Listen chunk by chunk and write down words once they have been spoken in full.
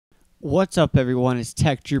What's up, everyone? It's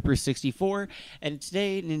Tech Trooper 64, and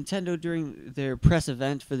today Nintendo, during their press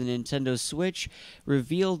event for the Nintendo Switch,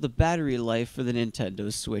 revealed the battery life for the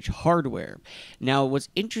Nintendo Switch hardware. Now, what's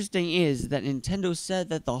interesting is that Nintendo said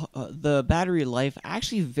that the battery life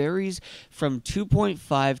actually varies from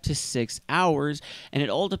 2.5 to 6 hours, and it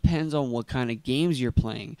all depends on what kind of games you're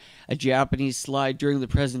playing. A Japanese slide during the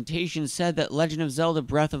presentation said that Legend of Zelda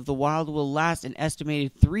Breath of the Wild will last an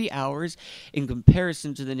estimated 3 hours in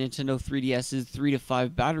comparison to the Nintendo 3DS's 3 to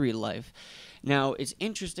 5 battery life. Now, it's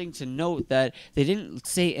interesting to note that they didn't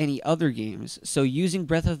say any other games, so using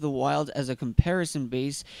Breath of the Wild as a comparison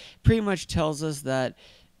base pretty much tells us that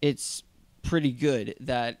it's pretty good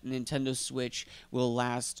that Nintendo Switch will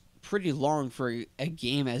last pretty long for a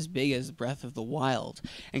game as big as Breath of the Wild.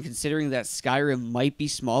 And considering that Skyrim might be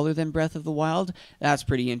smaller than Breath of the Wild, that's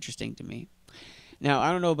pretty interesting to me. Now,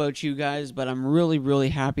 I don't know about you guys, but I'm really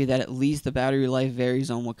happy that at least the battery life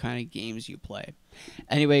varies on what kind of games you play.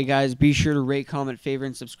 Anyway, guys, be sure to rate, comment, favorite,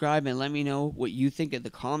 and subscribe, and let me know what you think in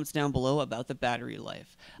the comments down below about the battery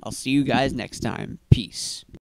life. I'll see you guys next time. Peace.